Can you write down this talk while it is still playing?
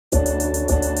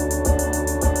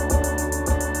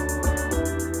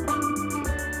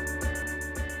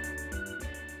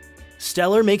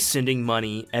Stellar makes sending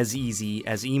money as easy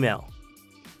as email.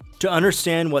 To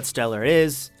understand what Stellar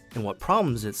is and what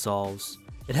problems it solves,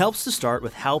 it helps to start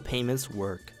with how payments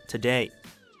work today.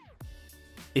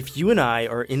 If you and I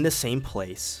are in the same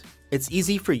place, it's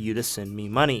easy for you to send me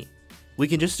money. We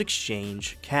can just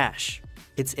exchange cash.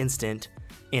 It's instant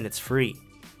and it's free.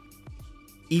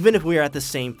 Even if we are at the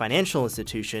same financial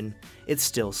institution, it's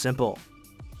still simple.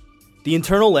 The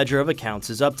internal ledger of accounts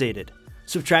is updated,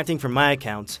 subtracting from my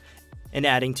account and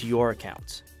adding to your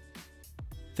account.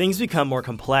 Things become more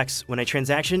complex when a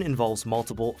transaction involves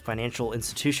multiple financial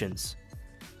institutions.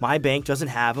 My bank doesn't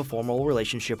have a formal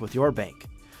relationship with your bank,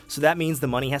 so that means the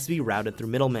money has to be routed through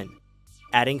middlemen,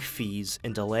 adding fees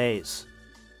and delays.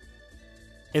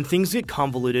 And things get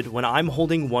convoluted when I'm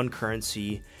holding one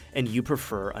currency and you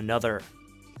prefer another.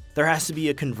 There has to be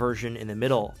a conversion in the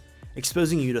middle,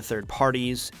 exposing you to third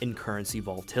parties and currency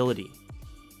volatility.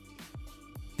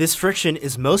 This friction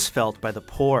is most felt by the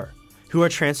poor, who are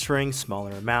transferring smaller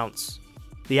amounts.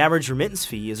 The average remittance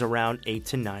fee is around 8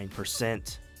 to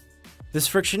 9%. This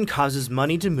friction causes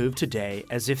money to move today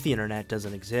as if the internet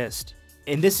doesn't exist.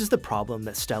 And this is the problem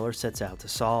that Stellar sets out to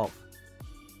solve.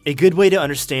 A good way to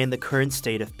understand the current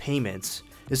state of payments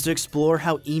is to explore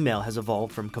how email has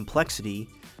evolved from complexity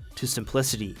to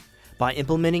simplicity by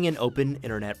implementing an open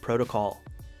internet protocol.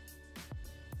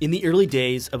 In the early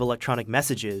days of electronic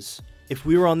messages, if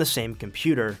we were on the same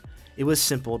computer, it was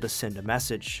simple to send a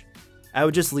message. I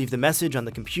would just leave the message on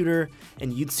the computer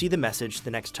and you'd see the message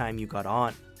the next time you got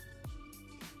on.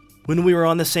 When we were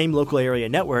on the same local area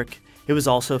network, it was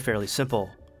also fairly simple.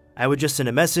 I would just send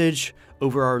a message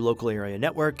over our local area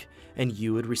network and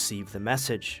you would receive the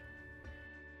message.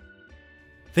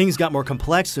 Things got more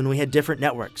complex when we had different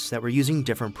networks that were using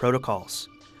different protocols.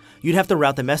 You'd have to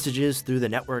route the messages through the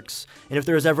networks, and if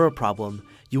there was ever a problem,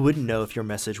 you wouldn't know if your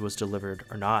message was delivered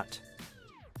or not.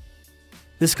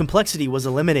 This complexity was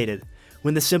eliminated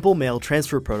when the Simple Mail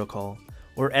Transfer Protocol,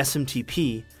 or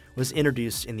SMTP, was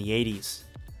introduced in the 80s.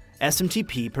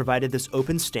 SMTP provided this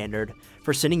open standard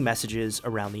for sending messages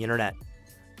around the internet.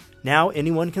 Now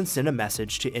anyone can send a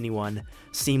message to anyone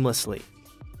seamlessly.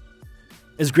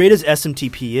 As great as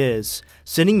SMTP is,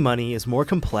 sending money is more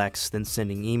complex than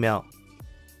sending email.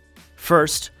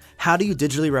 First, how do you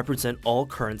digitally represent all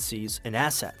currencies and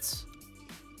assets?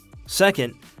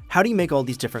 Second, how do you make all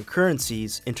these different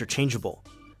currencies interchangeable?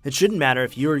 It shouldn't matter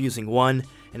if you are using one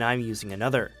and I'm using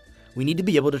another. We need to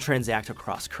be able to transact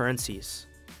across currencies.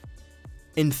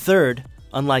 And third,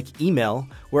 unlike email,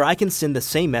 where I can send the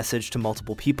same message to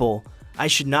multiple people, I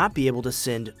should not be able to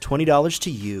send $20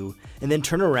 to you and then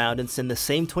turn around and send the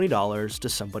same $20 to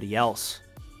somebody else.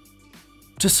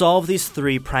 To solve these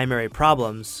three primary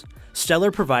problems,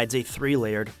 Stellar provides a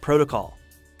three-layered protocol.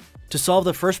 To solve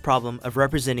the first problem of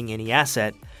representing any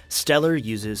asset, Stellar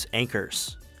uses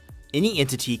anchors. Any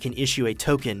entity can issue a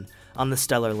token on the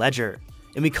Stellar ledger,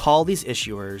 and we call these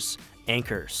issuers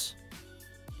anchors.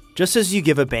 Just as you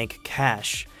give a bank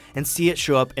cash and see it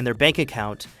show up in their bank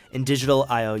account in digital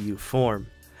IOU form,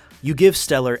 you give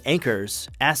Stellar anchors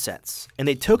assets, and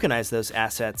they tokenize those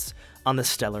assets on the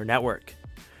Stellar network.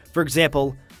 For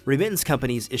example, remittance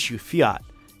companies issue fiat,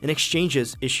 and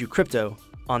exchanges issue crypto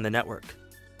on the network.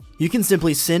 You can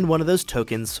simply send one of those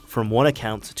tokens from one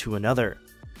account to another.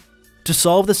 To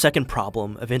solve the second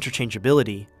problem of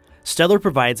interchangeability, Stellar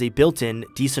provides a built-in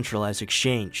decentralized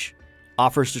exchange.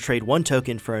 Offers to trade one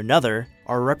token for another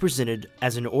are represented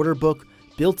as an order book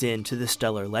built into the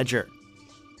Stellar ledger.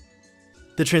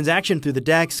 The transaction through the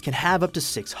DEX can have up to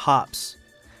 6 hops.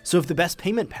 So if the best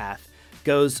payment path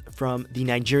goes from the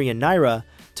Nigerian Naira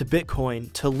to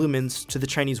Bitcoin to Lumens to the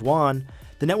Chinese Yuan,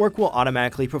 the network will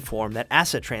automatically perform that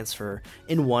asset transfer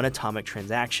in one atomic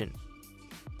transaction.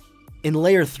 And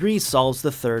Layer 3 solves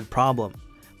the third problem,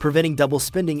 preventing double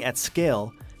spending at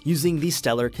scale using the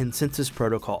Stellar Consensus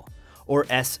Protocol, or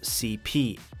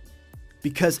SCP.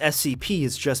 Because SCP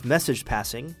is just message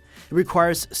passing, it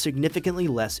requires significantly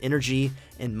less energy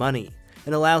and money,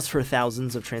 and allows for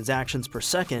thousands of transactions per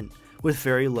second with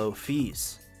very low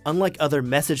fees. Unlike other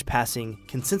message-passing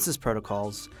consensus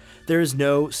protocols, there is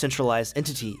no centralized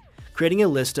entity creating a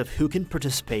list of who can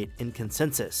participate in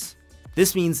consensus.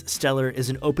 This means Stellar is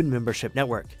an open membership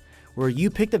network, where you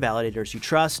pick the validators you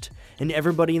trust, and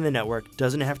everybody in the network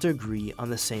doesn't have to agree on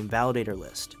the same validator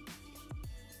list.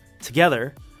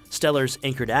 Together, Stellar's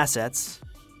anchored assets,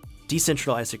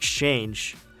 decentralized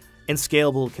exchange, and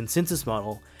scalable consensus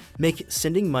model make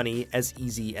sending money as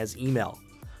easy as email,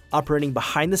 operating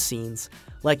behind the scenes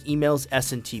like email's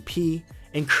SMTP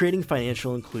and creating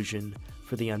financial inclusion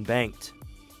for the unbanked.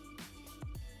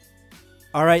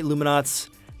 Alright Lumenauts,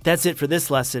 that's it for this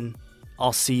lesson.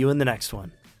 I'll see you in the next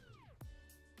one.